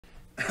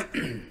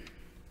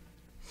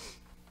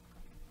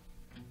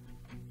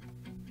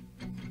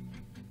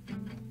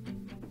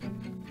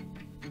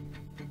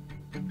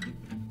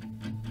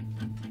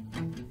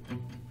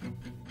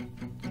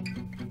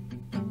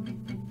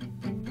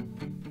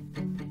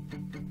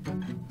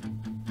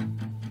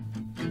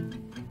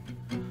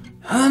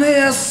Honey,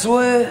 I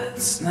swear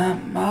it's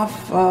not my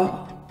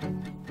fault.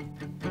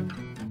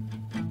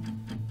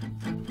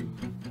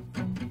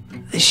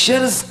 They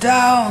shut us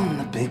down,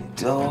 the big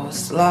door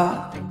was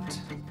locked.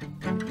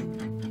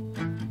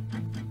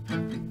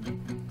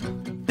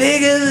 The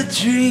bigger the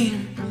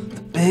dream,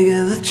 the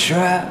bigger the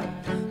trap,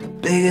 the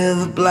bigger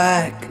the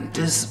black and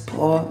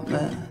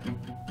disappointment.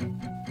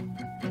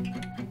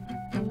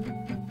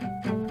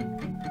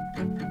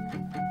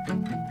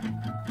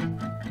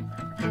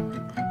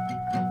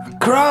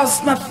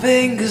 Crossed my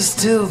fingers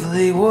till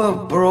they were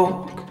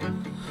broke.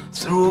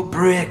 Threw a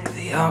brick,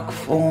 the arc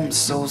formed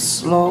so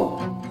slow.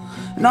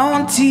 And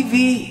on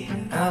TV,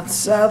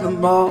 outside the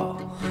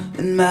mall,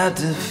 in my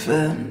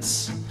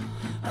defense,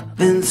 I've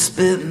been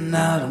spitting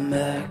out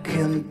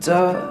American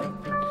dirt.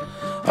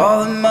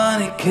 All the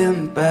money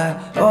can buy,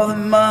 all the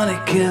money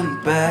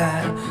can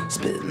buy,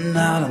 spitting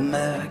out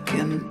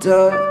American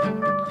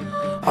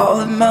dirt. All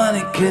the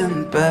money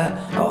can buy,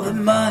 all the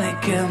money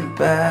can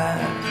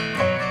buy.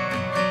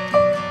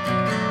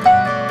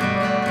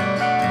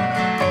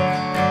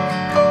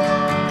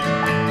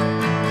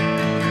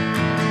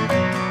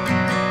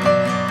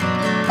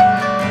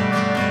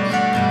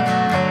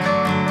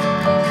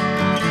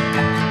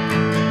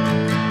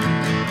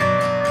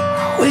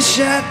 Wish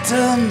I'd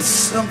done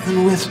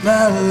something with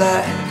my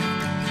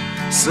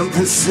life,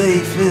 something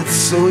safe, it's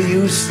so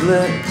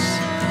useless.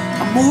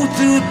 I moved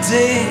through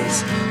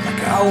days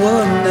like I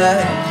were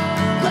night.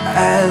 My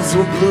eyes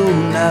were blue,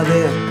 now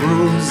they're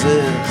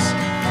bruises.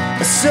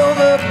 A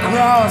silver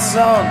cross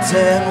on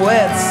tan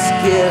wet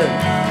skin.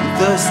 I'm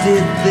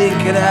thirsty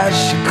thinking I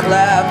should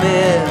climb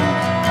in.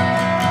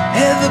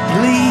 Heaven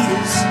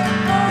please,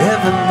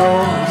 heaven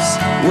knows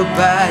we're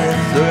by a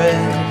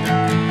thread.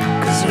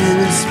 Cause we've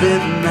been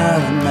spitting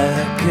out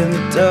American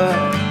dirt.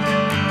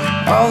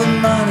 All the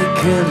money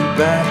can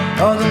buy,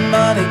 all the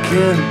money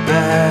can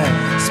buy,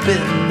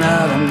 spitting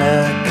out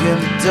American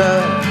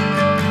dirt.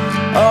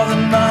 All the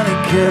money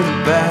can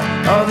buy,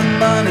 all the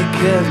money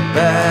can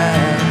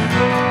buy.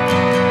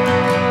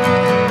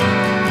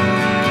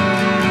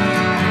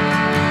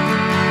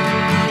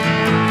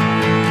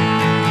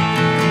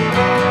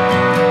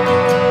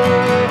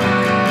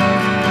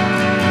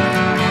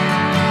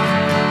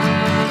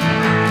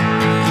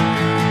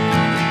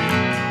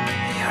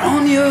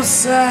 Your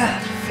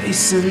side,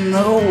 facing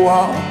the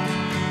wall.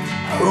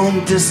 Our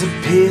room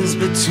disappears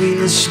between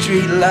the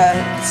street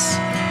lights.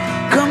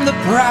 Come the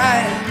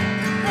pride,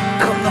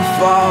 come the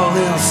fall,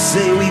 they'll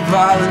say we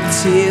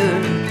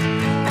volunteered,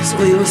 cause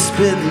we were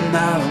spitting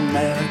out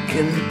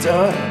American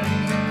dirt.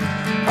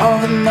 All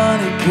the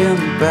money can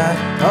buy,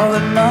 all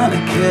the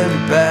money can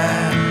buy,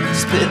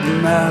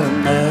 spitting out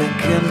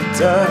American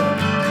dirt.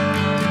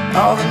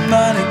 All the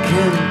money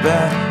can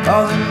buy,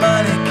 all the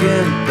money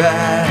can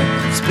buy,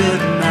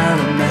 spitting out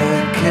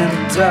American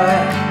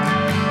dirt.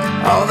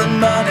 All the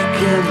money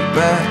can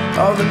buy,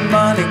 all the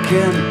money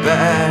can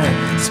buy,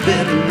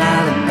 spitting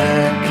out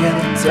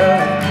American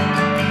dirt.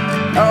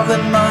 All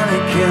the money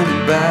can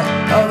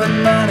buy, all the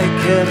money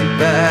can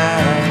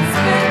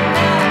buy.